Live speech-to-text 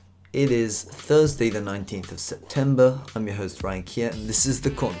It is Thursday the 19th of September. I'm your host Ryan Kier and this is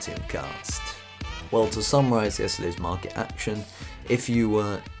the Quantium Cast. Well, to summarise yesterday's market action, if you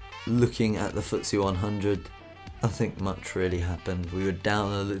were looking at the FTSE 100, nothing much really happened. We were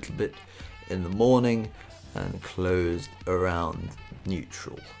down a little bit in the morning and closed around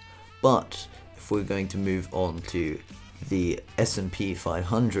neutral. But if we're going to move on to the S&P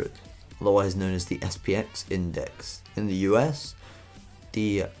 500, otherwise known as the SPX index in the US,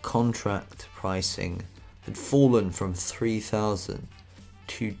 the contract pricing had fallen from 3,000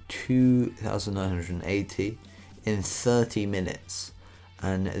 to 2,980 in 30 minutes,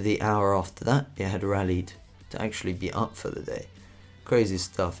 and the hour after that it had rallied to actually be up for the day. Crazy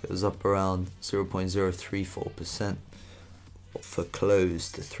stuff. It was up around 0.034% for close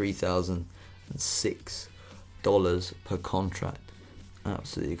to $3,006 per contract.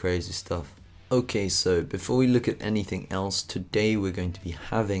 Absolutely crazy stuff. Okay, so before we look at anything else, today we're going to be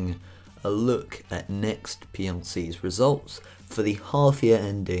having a look at Next PLC's results for the half year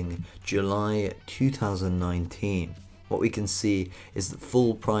ending July 2019. What we can see is that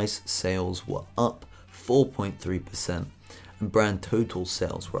full price sales were up 4.3% and brand total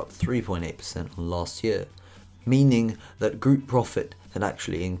sales were up 3.8% on last year, meaning that group profit had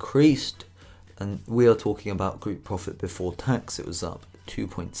actually increased, and we are talking about group profit before tax. It was up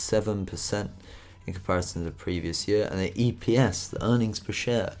 2.7% in comparison to the previous year, and the EPS, the earnings per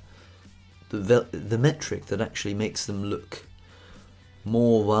share, the metric that actually makes them look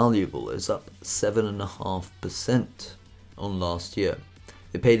more valuable, is up 7.5% on last year.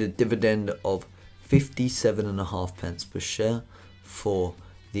 They paid a dividend of 57.5 pence per share for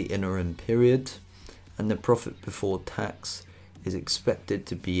the interim period, and the profit before tax is expected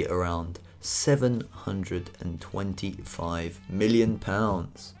to be around £725 million.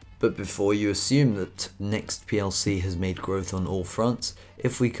 But before you assume that Next PLC has made growth on all fronts,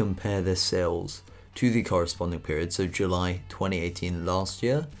 if we compare their sales to the corresponding period, so July 2018 last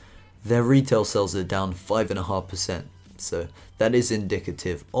year, their retail sales are down 5.5%. So that is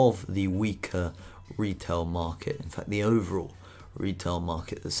indicative of the weaker retail market. In fact, the overall retail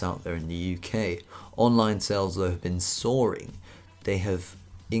market that's out there in the UK. Online sales, though, have been soaring. They have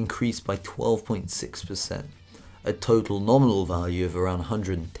increased by 12.6%, a total nominal value of around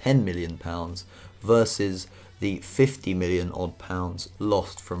 £110 million versus the 50 million odd pounds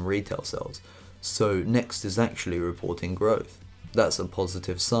lost from retail sales. So Next is actually reporting growth. That's a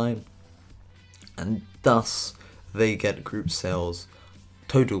positive sign, and thus they get group sales,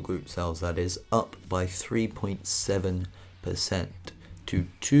 total group sales that is, up by 3.7% to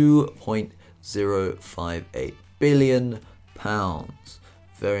 £2.058 billion.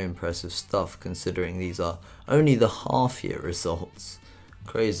 Very impressive stuff considering these are only the half year results.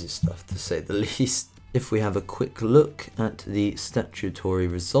 Crazy stuff to say the least. If we have a quick look at the statutory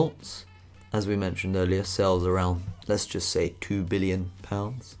results, as we mentioned earlier, sales around, let's just say £2 billion,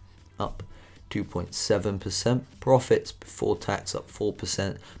 up 2.7%. Profits before tax up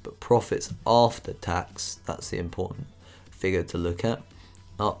 4%, but profits after tax, that's the important figure to look at,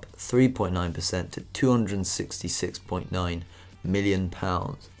 up 3.9% to £266.9 million.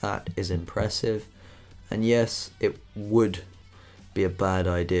 That is impressive, and yes, it would be a bad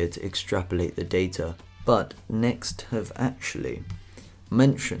idea to extrapolate the data, but Next have actually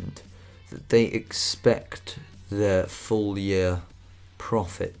mentioned that they expect their full year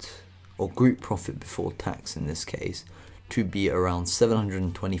profit, or group profit before tax in this case, to be around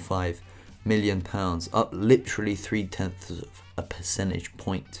 £725 million, up literally 0.3 of a percentage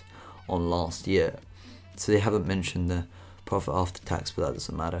point on last year. So they haven't mentioned the profit after tax, but that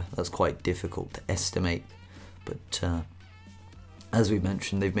doesn't matter. That's quite difficult to estimate. But as we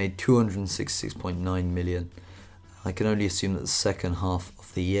mentioned, they've made 266.9 million. I can only assume that the second half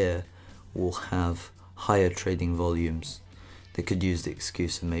of the year will have higher trading volumes. They could use the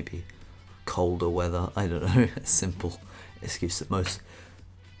excuse of maybe colder weather. I don't know, a simple excuse that most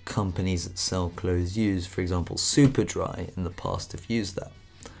companies that sell clothes use. For example, Superdry in the past have used that.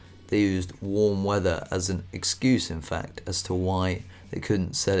 They used warm weather as an excuse, in fact, as to why they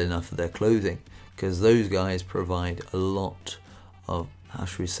couldn't sell enough of their clothing, because those guys provide a lot of, how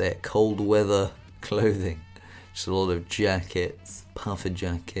should we say it, cold weather clothing. Just a lot of jackets, puffer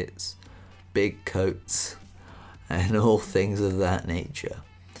jackets, big coats, and all things of that nature.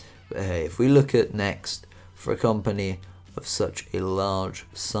 But hey, if we look at Next, for a company of such a large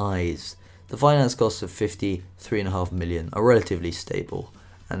size, the finance costs of 53.5 million are relatively stable,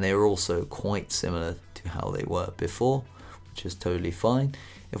 and they are also quite similar to how they were before, which is totally fine.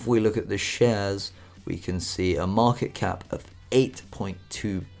 If we look at the shares, we can see a market cap of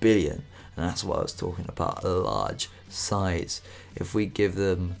 8.2 billion, and that's what I was talking about, a large size. If we give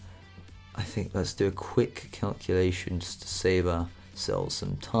them I think let's do a quick calculation just to save ourselves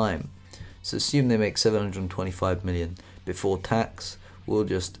some time. So assume they make 725 million before tax. We'll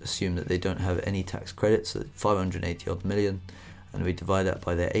just assume that they don't have any tax credits, so 580 odd million, and we divide that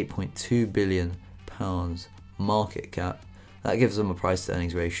by their 8.2 billion pounds market cap. That gives them a price to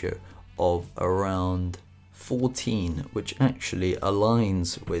earnings ratio of around 14, which actually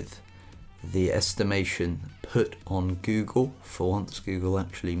aligns with the estimation put on Google. For once, Google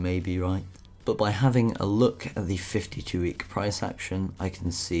actually may be right. But by having a look at the 52-week price action, I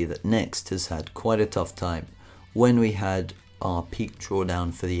can see that Next has had quite a tough time. When we had our peak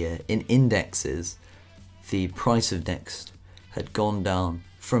drawdown for the year in indexes, the price of Next had gone down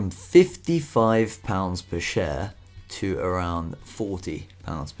from £55 per share to around £40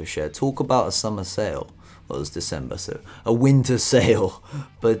 per share. Talk about a summer sale. Well, it was December, so a winter sale.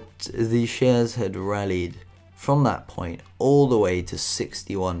 But the shares had rallied from that point all the way to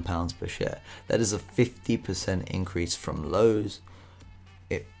 £61 per share. That is a 50% increase from lows.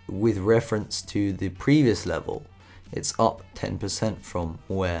 With reference to the previous level, it's up 10% from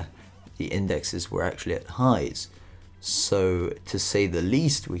where the indexes were actually at highs. So to say the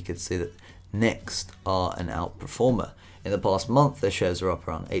least, we could say that Next are an outperformer. In the past month, their shares are up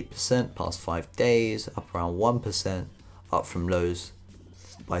around 8%, past 5 days, up around 1%, up from lows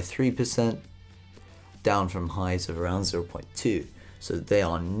by 3%, down from highs of around 0.2. So they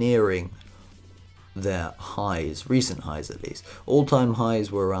are nearing their highs, recent highs at least. All-time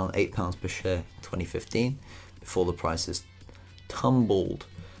highs were around £8 per share in 2015, before the prices tumbled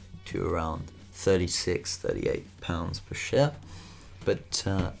to around £36-38 per share. But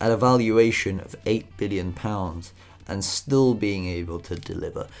at a valuation of £8 billion and still being able to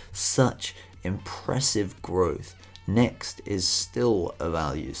deliver such impressive growth, Next is still a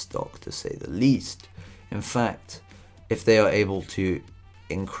value stock, to say the least. In fact, if they are able to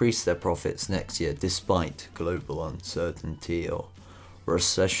increase their profits next year despite global uncertainty or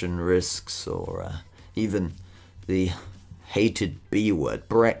recession risks or even the hated B word,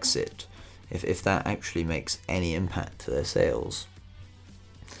 Brexit, if that actually makes any impact to their sales,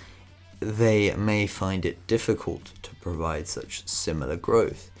 they may find it difficult to provide such similar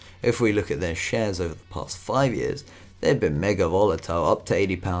growth. If we look at their shares over the past 5 years, they've been mega volatile, up to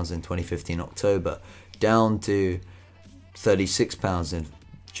 £80 in 2015 October, down to £36 in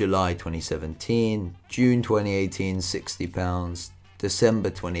July 2017, June 2018 £60,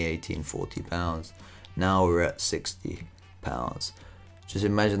 December 2018 £40, now we're at £60. Just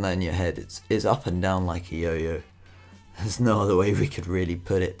imagine that in your head, it's up and down like a yo-yo. There's no other way we could really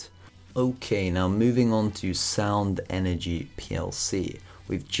put it. Okay, now moving on to Sound Energy PLC.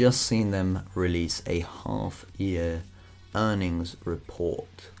 We've just seen them release a half-year earnings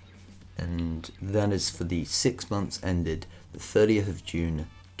report, and that is for the 6 months ended the 30th of June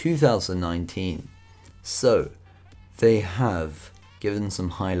 2019. So, they have given some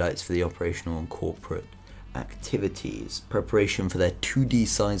highlights for the operational and corporate activities. Preparation for their 2D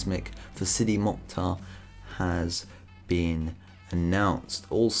seismic for Sidi Mokhtar has been announced.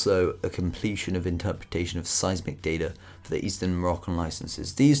 Also, a completion of interpretation of seismic data for the Eastern Moroccan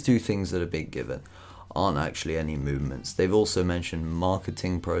licenses. These two things that are being given aren't actually any movements. They've also mentioned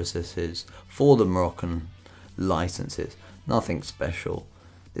marketing processes for the Moroccan licenses. Nothing special.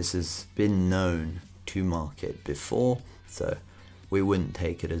 This has been known to market before, so we wouldn't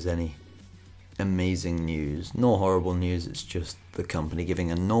take it as any amazing news nor horrible news. It's just the company giving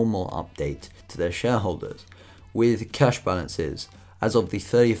a normal update to their shareholders. With cash balances, as of the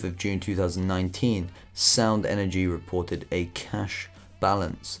 30th of June 2019, Sound Energy reported a cash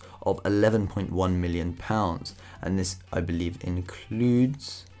balance of £11.1 million, and this, I believe,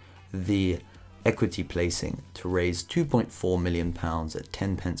 includes the equity placing to raise £2.4 million at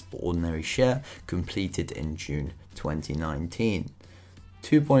 10 pence per ordinary share, completed in June 2019.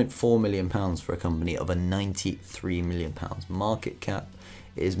 £2.4 million for a company of a £93 million market cap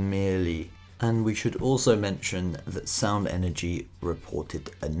is merely. And we should also mention that Sound Energy reported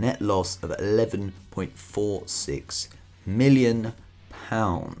a net loss of £11.46 million.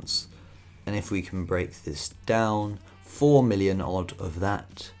 And if we can break this down, 4 million odd of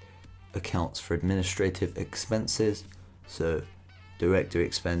that accounts for administrative expenses, so director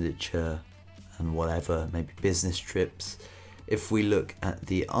expenditure and whatever, maybe business trips. If we look at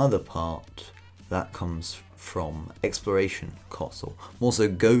the other part, that comes from exploration costs, or more so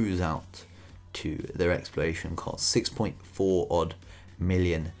goes out to their exploration costs, 6.4 odd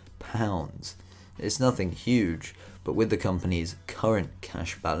million pounds. It's nothing huge, but with the company's current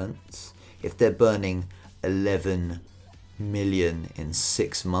cash balance, if they're burning 11 million in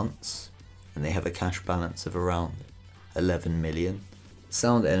 6 months and they have a cash balance of around 11 million,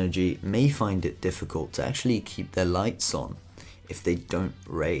 Sound Energy may find it difficult to actually keep their lights on if they don't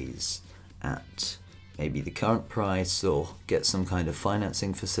raise at maybe the current price or get some kind of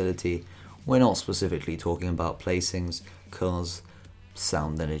financing facility. We're not specifically talking about placings because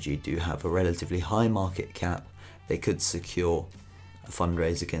Sound Energy do have a relatively high market cap. They could secure a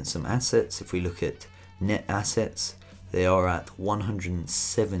fundraise against some assets. If we look at net assets, they are at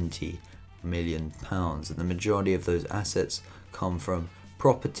 £170 million, and the majority of those assets come from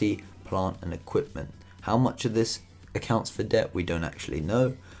property, plant and equipment. How much of this accounts for debt we don't actually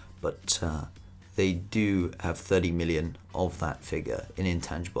know, but they do have 30 million of that figure in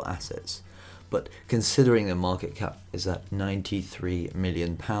intangible assets. But considering the market cap is at £93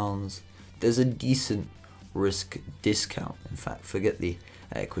 million, there's a decent risk discount. In fact, forget the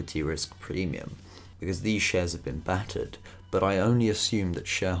equity risk premium, because these shares have been battered. But I only assume that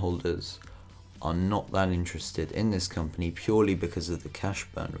shareholders are not that interested in this company purely because of the cash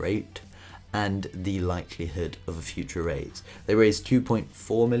burn rate and the likelihood of a future raise. They raised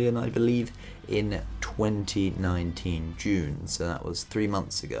 2.4 million, I believe, in 2019 June, so that was 3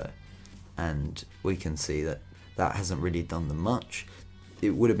 months ago, and we can see that that hasn't really done them much.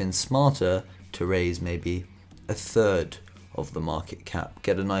 It would have been smarter to raise maybe a third of the market cap,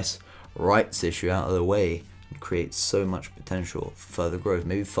 get a nice rights issue out of the way and create so much potential for further growth,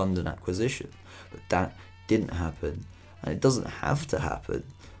 maybe fund an acquisition. But that didn't happen, and it doesn't have to happen,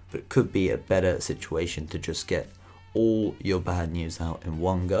 but it could be a better situation to just get all your bad news out in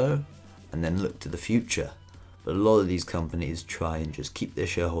one go and then look to the future. But a lot of these companies try and just keep their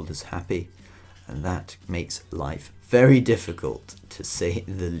shareholders happy, and that makes life very difficult, to say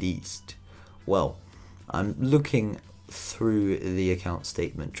the least. Well, I'm looking through the account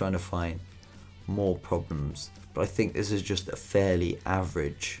statement trying to find more problems, but I think this is just a fairly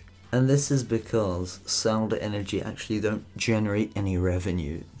average. And this is because Sound Energy actually don't generate any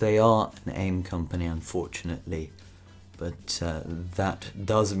revenue. They are an AIM company, unfortunately, but that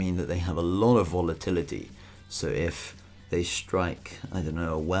does mean that they have a lot of volatility. So if they strike, I don't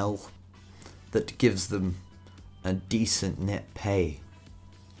know, a well that gives them a decent net pay,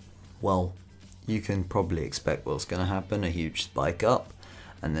 well, you can probably expect what's going to happen, a huge spike up,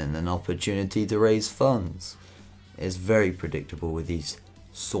 and then an opportunity to raise funds. It's very predictable with these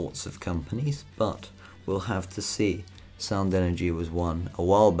sorts of companies, but we'll have to see. Sound Energy was one a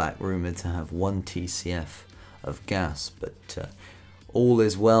while back rumored to have 1 TCF of gas, but all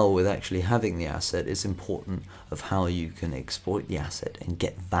is well with actually having the asset. It's important of how you can exploit the asset and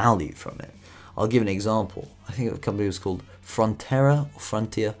get value from it. I'll give an example. I think the company was called Frontera or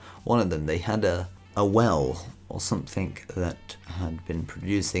Frontier. One of them, they had a well or something that had been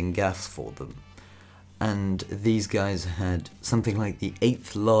producing gas for them. And these guys had something like the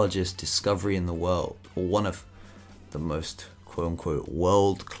 8th largest discovery in the world, or one of the most quote-unquote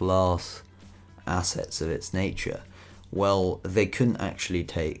world-class assets of its nature. Well, they couldn't actually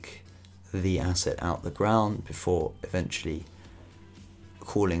take the asset out the ground before eventually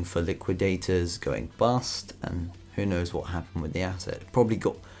calling for liquidators, going bust, and who knows what happened with the asset. It probably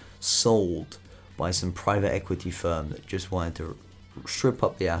got sold by some private equity firm that just wanted to strip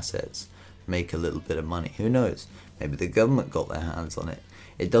up the assets, make a little bit of money. Who knows? Maybe the government got their hands on it.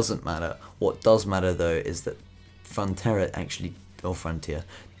 It doesn't matter. What does matter though is that Frontier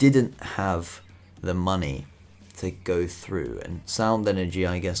didn't have the money to go through. And Sound Energy,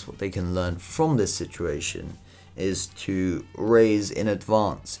 I guess what they can learn from this situation is to raise in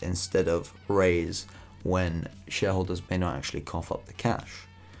advance instead of raise when shareholders may not actually cough up the cash.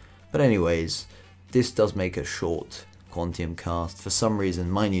 But anyways, this does make a short Quantium cast. For some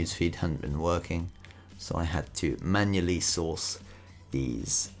reason my newsfeed hadn't been working, so I had to manually source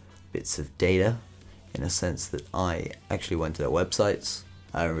these bits of data, in a sense that I actually went to their websites.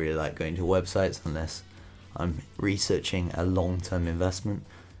 I don't really like going to websites unless I'm researching a long-term investment.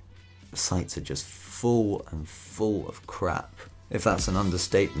 The sites are just full of crap, if that's an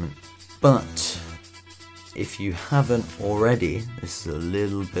understatement. But if you haven't already, this is a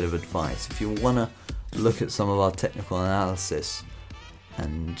little bit of advice. If you want to look at some of our technical analysis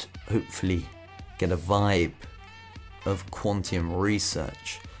and hopefully get a vibe of Quantium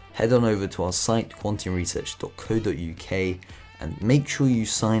Research, head on over to our site quantiumresearch.co.uk and make sure you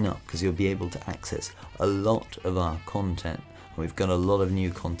sign up, because you'll be able to access a lot of our content. We've got a lot of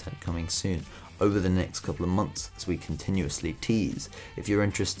new content coming soon over the next couple of months as we continuously tease. If you're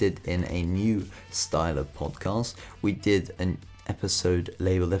interested in a new style of podcast, we did an episode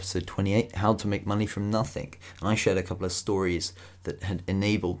labeled episode 28, How to Make Money from Nothing, and I shared a couple of stories that had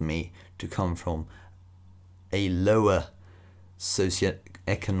enabled me to come from a lower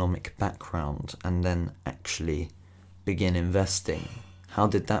socioeconomic background and then actually begin investing How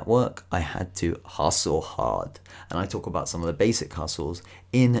did that work? I had to hustle hard. And I talk about some of the basic hustles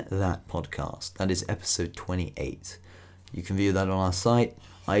in that podcast. That is episode 28. You can view that on our site,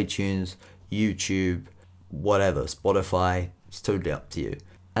 iTunes, YouTube, whatever, Spotify. It's totally up to you.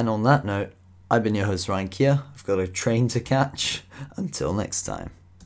 And on that note, I've been your host, Ryan Kier. I've got a train to catch. Until next time.